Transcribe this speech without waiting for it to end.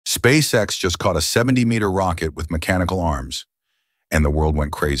SpaceX just caught a 70-meter rocket with mechanical arms, and the world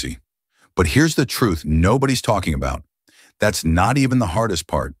went crazy. But here's the truth nobody's talking about. That's not even the hardest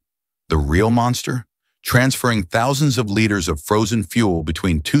part. The real monster? Transferring thousands of liters of frozen fuel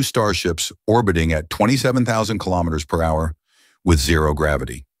between two starships orbiting at 27,000 kilometers per hour with zero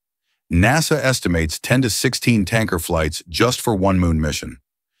gravity. NASA estimates 10 to 16 tanker flights just for one moon mission.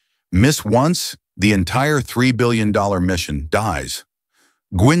 Miss once, the entire $3 billion mission dies.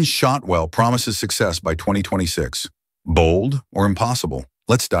 Gwynne Shotwell promises success by 2026. Bold or impossible?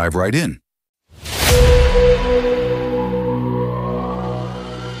 Let's dive right in.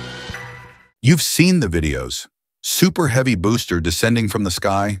 You've seen the videos. Super heavy booster descending from the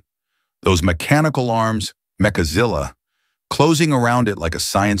sky. Those mechanical arms, Mechazilla, closing around it like a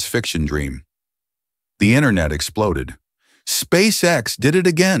science fiction dream. The internet exploded. SpaceX did it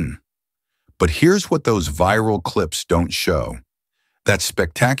again. But here's what those viral clips don't show. That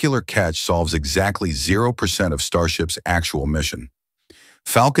spectacular catch solves exactly 0% of Starship's actual mission.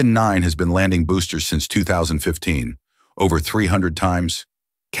 Falcon 9 has been landing boosters since 2015, over 300 times.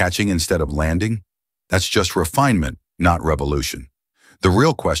 Catching instead of landing? That's just refinement, not revolution. The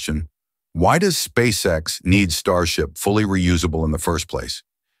real question, why does SpaceX need Starship fully reusable in the first place?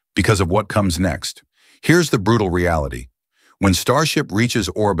 Because of what comes next. Here's the brutal reality. When Starship reaches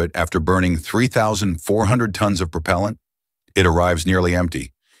orbit after burning 3,400 tons of propellant, it arrives nearly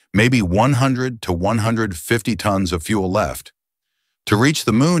empty, maybe 100 to 150 tons of fuel left. To reach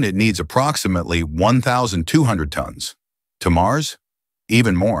the moon, it needs approximately 1,200 tons. To Mars?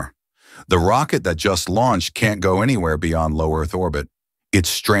 Even more. The rocket that just launched can't go anywhere beyond low Earth orbit. It's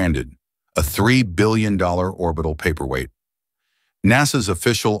stranded, a $3 billion orbital paperweight. NASA's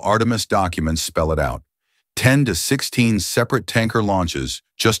official Artemis documents spell it out. 10 to 16 separate tanker launches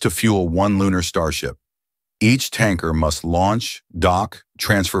just to fuel one lunar Starship. Each tanker must launch, dock,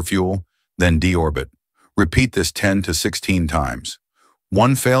 transfer fuel, then deorbit. Repeat this 10 to 16 times.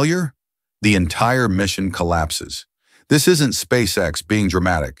 One failure? The entire mission collapses. This isn't SpaceX being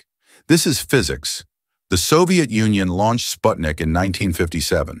dramatic. This is physics. The Soviet Union launched Sputnik in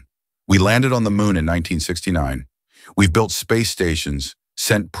 1957. We landed on the moon in 1969. We've built space stations,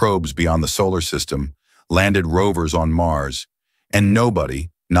 sent probes beyond the solar system, landed rovers on Mars, and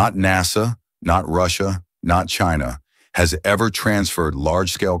nobody, not NASA, not Russia, not China, has ever transferred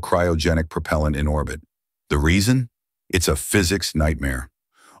large-scale cryogenic propellant in orbit. The reason? It's a physics nightmare.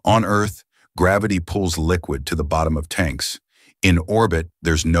 On Earth, gravity pulls liquid to the bottom of tanks. In orbit,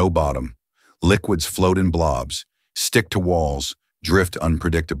 there's no bottom. Liquids float in blobs, stick to walls, drift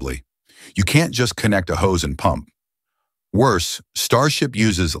unpredictably. You can't just connect a hose and pump. Worse, Starship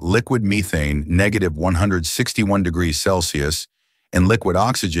uses liquid methane negative 161 degrees Celsius and liquid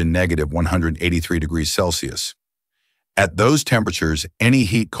oxygen negative 183 degrees Celsius. At those temperatures, any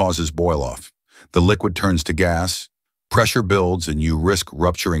heat causes boil-off. The liquid turns to gas, pressure builds, and you risk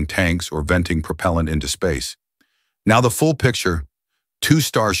rupturing tanks or venting propellant into space. Now the full picture, two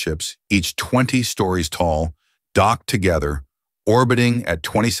starships, each 20 stories tall, docked together, orbiting at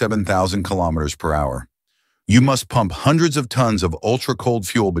 27,000 kilometers per hour. You must pump hundreds of tons of ultra-cold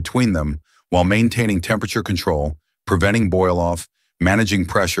fuel between them while maintaining temperature control, preventing boil-off, managing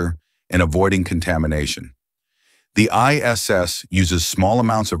pressure, and avoiding contamination. The ISS uses small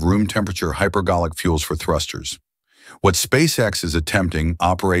amounts of room-temperature hypergolic fuels for thrusters. What SpaceX is attempting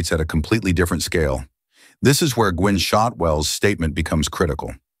operates at a completely different scale. This is where Gwynne Shotwell's statement becomes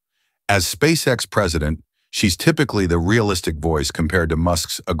critical. As SpaceX president, she's typically the realistic voice compared to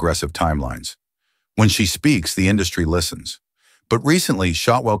Musk's aggressive timelines. When she speaks, the industry listens. But recently,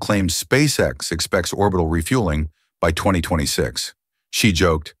 Shotwell claimed SpaceX expects orbital refueling by 2026. She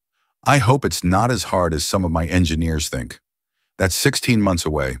joked, "I hope it's not as hard as some of my engineers think." That's 16 months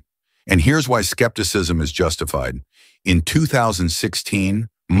away. And here's why skepticism is justified. In 2016,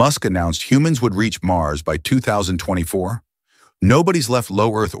 Musk announced humans would reach Mars by 2024. Nobody's left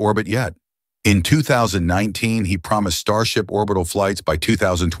low Earth orbit yet. In 2019, he promised Starship orbital flights by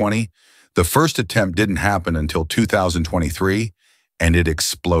 2020. The first attempt didn't happen until 2023, and it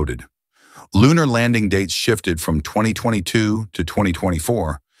exploded. Lunar landing dates shifted from 2022 to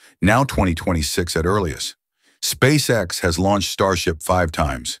 2024, now 2026 at earliest. SpaceX has launched Starship 5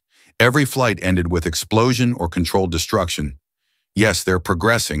 times. Every flight ended with explosion or controlled destruction. Yes, they're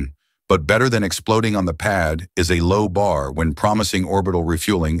progressing, but better than exploding on the pad is a low bar when promising orbital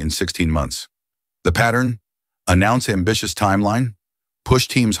refueling in 16 months. The pattern? Announce ambitious timeline, push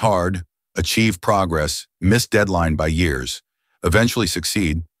teams hard, achieve progress, miss deadline by years, eventually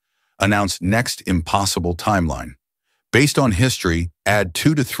succeed, announce next impossible timeline. Based on history, add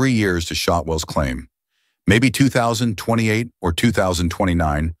 2 to 3 years to Shotwell's claim. Maybe 2028 or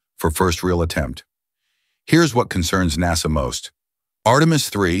 2029, for first real attempt. Here's what concerns NASA most. Artemis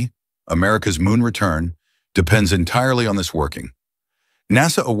 3, America's moon return, depends entirely on this working.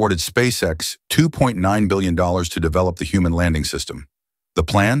 NASA awarded SpaceX $2.9 billion to develop the human landing system. The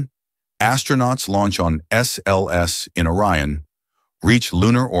plan? Astronauts launch on SLS in Orion, reach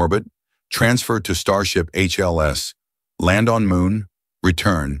lunar orbit, transfer to Starship HLS, land on moon,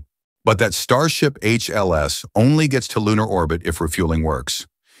 return. But that Starship HLS only gets to lunar orbit if refueling works.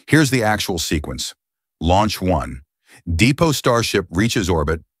 Here's the actual sequence. Launch 1. Depot Starship reaches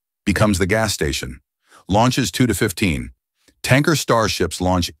orbit, becomes the gas station. Launches 2 to 15. Tanker Starships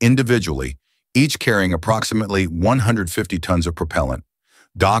launch individually, each carrying approximately 150 tons of propellant.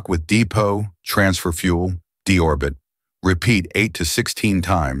 Dock with depot, transfer fuel, deorbit. Repeat 8 to 16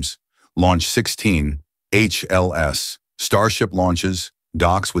 times. Launch 16, HLS. Starship launches,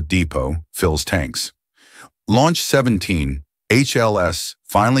 docks with depot, fills tanks. Launch 17, HLS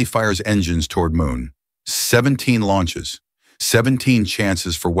finally fires engines toward moon. 17 launches, 17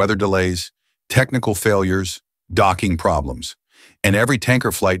 chances for weather delays, technical failures, docking problems. And every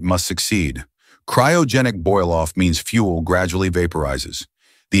tanker flight must succeed. Cryogenic boil-off means fuel gradually vaporizes.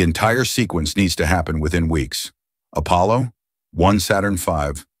 The entire sequence needs to happen within weeks. Apollo, 1 Saturn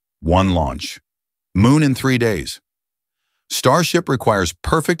V, 1 launch. Moon in 3 days. Starship requires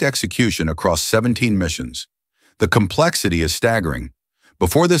perfect execution across 17 missions. The complexity is staggering.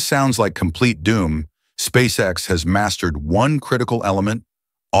 Before this sounds like complete doom, SpaceX has mastered one critical element: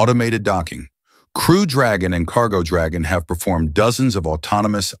 automated docking. Crew Dragon and Cargo Dragon have performed dozens of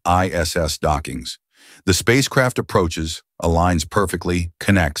autonomous ISS dockings. The spacecraft approaches, aligns perfectly,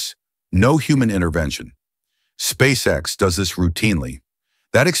 connects. No human intervention. SpaceX does this routinely.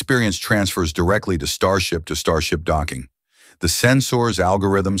 That experience transfers directly to Starship docking. The sensors,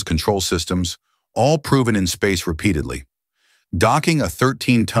 algorithms, control systems, all proven in space repeatedly. Docking a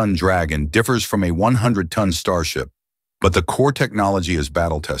 13-ton Dragon differs from a 100-ton Starship, but the core technology is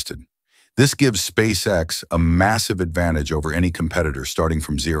battle-tested. This gives SpaceX a massive advantage over any competitor starting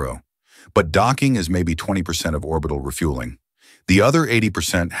from zero. But docking is maybe 20% of orbital refueling. The other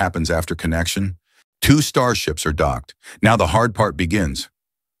 80% happens after connection. 2 Starships are docked. Now the hard part begins.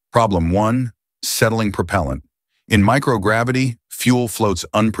 Problem 1, settling propellant. In microgravity, fuel floats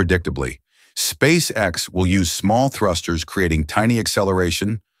unpredictably. SpaceX will use small thrusters creating tiny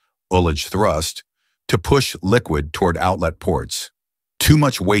acceleration, ullage thrust, to push liquid toward outlet ports. Too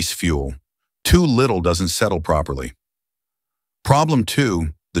much waste fuel. Too little doesn't settle properly. Problem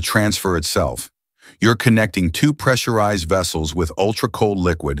 2, the transfer itself. You're connecting 2 pressurized vessels with ultra-cold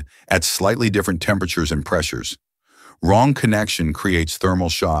liquid at slightly different temperatures and pressures. Wrong connection creates thermal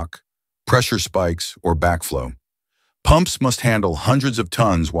shock, pressure spikes, or backflow. Pumps must handle hundreds of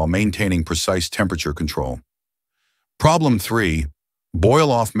tons while maintaining precise temperature control. Problem 3,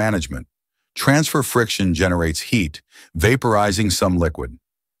 boil-off management. Transfer friction generates heat, vaporizing some liquid.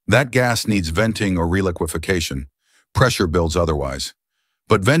 That gas needs venting or reliquefaction. Pressure builds otherwise.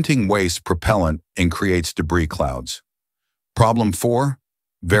 But venting wastes propellant and creates debris clouds. Problem 4,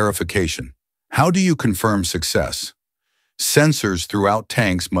 verification. How do you confirm success? Sensors throughout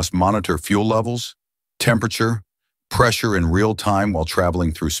tanks must monitor fuel levels, temperature, pressure in real time while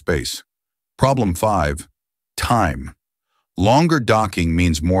traveling through space. Problem 5, time. Longer docking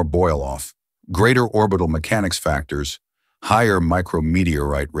means more boil-off, greater orbital mechanics factors, higher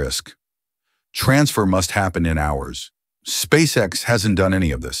micrometeorite risk. Transfer must happen in hours. SpaceX hasn't done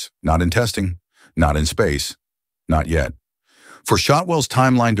any of this. Not in testing, not in space, not yet. For Shotwell's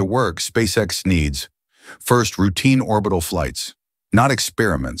timeline to work, SpaceX needs, first, routine orbital flights, not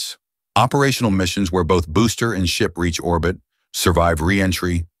experiments. Operational missions where both booster and ship reach orbit, survive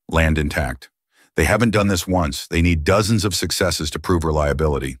re-entry, land intact. They haven't done this once. They need dozens of successes to prove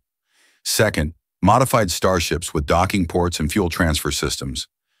reliability. Second, modified Starships with docking ports and fuel transfer systems.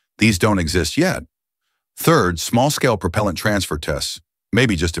 These don't exist yet. Third, small-scale propellant transfer tests,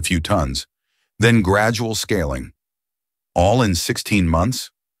 maybe just a few tons. Then gradual scaling. All in 16 months?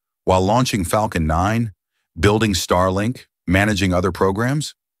 While launching Falcon 9, building Starlink, managing other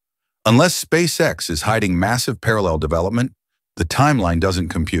programs? Unless SpaceX is hiding massive parallel development, the timeline doesn't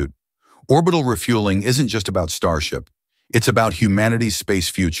compute. Orbital refueling isn't just about Starship. It's about humanity's space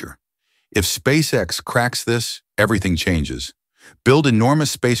future. If SpaceX cracks this, everything changes. Build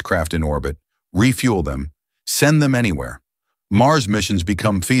enormous spacecraft in orbit, refuel them, send them anywhere. Mars missions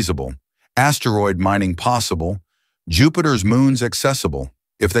become feasible, asteroid mining possible, Jupiter's moons accessible.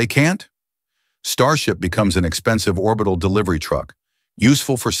 If they can't, Starship becomes an expensive orbital delivery truck,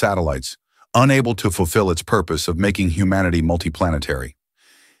 useful for satellites, unable to fulfill its purpose of making humanity multiplanetary.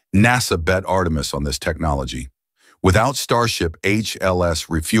 NASA bet Artemis on this technology. Without Starship HLS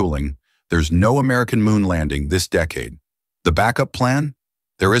refueling, there's no American moon landing this decade. The backup plan?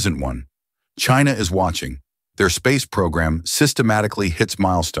 There isn't one. China is watching. Their space program systematically hits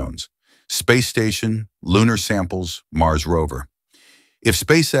milestones: space station, lunar samples, Mars rover. If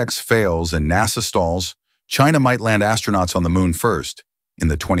SpaceX fails and NASA stalls, China might land astronauts on the moon first, in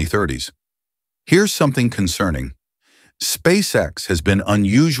the 2030s. Here's something concerning. SpaceX has been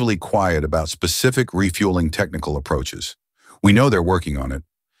unusually quiet about specific refueling technical approaches. We know they're working on it.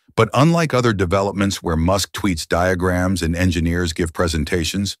 But unlike other developments where Musk tweets diagrams and engineers give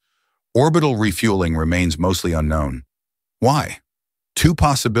presentations, orbital refueling remains mostly unknown. Why? Two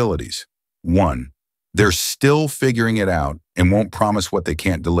possibilities. One, they're still figuring it out and won't promise what they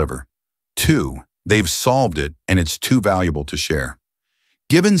can't deliver. Two, they've solved it and it's too valuable to share.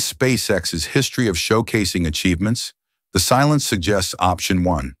 Given SpaceX's history of showcasing achievements, the silence suggests option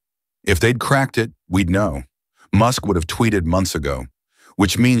one. If they'd cracked it, we'd know. Musk would have tweeted months ago,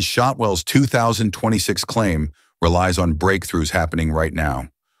 which means Shotwell's 2026 claim relies on breakthroughs happening right now,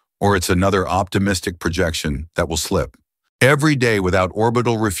 or it's another optimistic projection that will slip. Every day without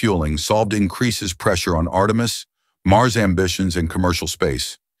orbital refueling solved increases pressure on Artemis, Mars ambitions, and commercial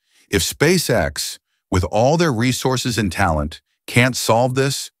space. If SpaceX, with all their resources and talent, can't solve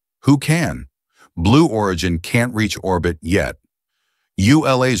this, who can? Blue Origin can't reach orbit yet.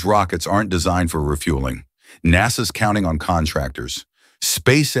 ULA's rockets aren't designed for refueling. NASA's counting on contractors.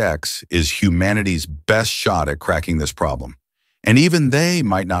 SpaceX is humanity's best shot at cracking this problem. And even they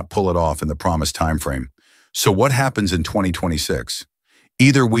might not pull it off in the promised timeframe. So what happens in 2026?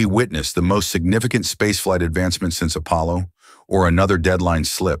 Either we witness the most significant spaceflight advancement since Apollo, or another deadline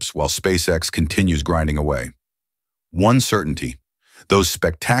slips while SpaceX continues grinding away. One certainty: those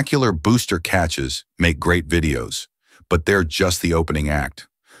spectacular booster catches make great videos, but they're just the opening act.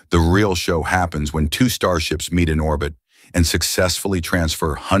 The real show happens when two starships meet in orbit and successfully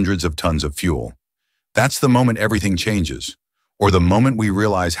transfer hundreds of tons of fuel. That's the moment everything changes, or the moment we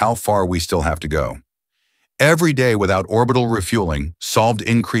realize how far we still have to go. Every day without orbital refueling solved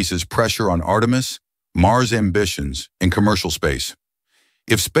increases pressure on Artemis, Mars ambitions, and commercial space.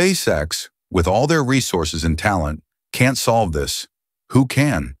 If SpaceX, with all their resources and talent, can't solve this, who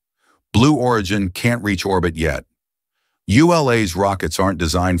can? Blue Origin can't reach orbit yet. ULA's rockets aren't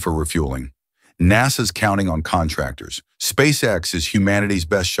designed for refueling. NASA's counting on contractors. SpaceX is humanity's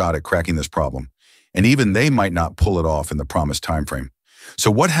best shot at cracking this problem, and even they might not pull it off in the promised timeframe.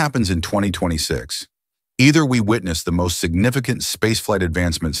 So what happens in 2026? Either we witness the most significant spaceflight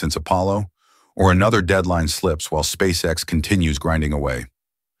advancement since Apollo, or another deadline slips while SpaceX continues grinding away.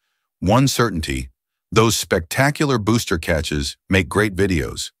 One certainty: those spectacular booster catches make great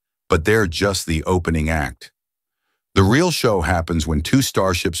videos, but they're just the opening act. The real show happens when two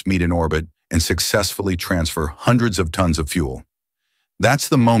starships meet in orbit and successfully transfer hundreds of tons of fuel. That's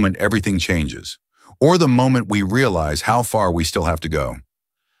the moment everything changes, or the moment we realize how far we still have to go.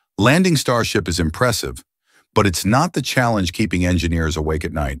 Landing Starship is impressive, but it's not the challenge keeping engineers awake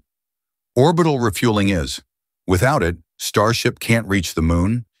at night. Orbital refueling is. Without it, Starship can't reach the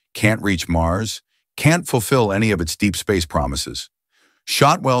moon, can't reach Mars, can't fulfill any of its deep space promises.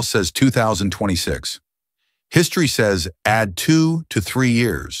 Shotwell says 2026. History says add 2 to 3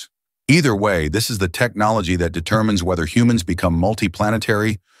 years. Either way, this is the technology that determines whether humans become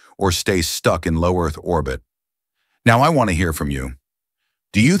multiplanetary or stay stuck in low Earth orbit. Now I want to hear from you.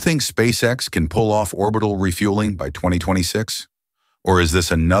 Do you think SpaceX can pull off orbital refueling by 2026? Or is this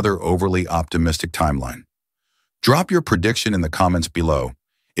another overly optimistic timeline? Drop your prediction in the comments below.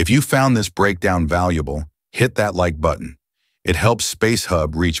 If you found this breakdown valuable, hit that like button. It helps Space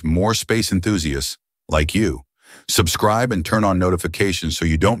Hub reach more space enthusiasts like you. Subscribe and turn on notifications so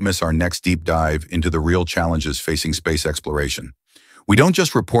you don't miss our next deep dive into the real challenges facing space exploration. We don't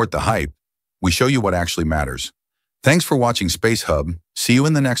just report the hype, we show you what actually matters. Thanks for watching Space Hub. See you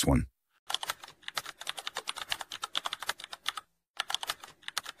in the next one.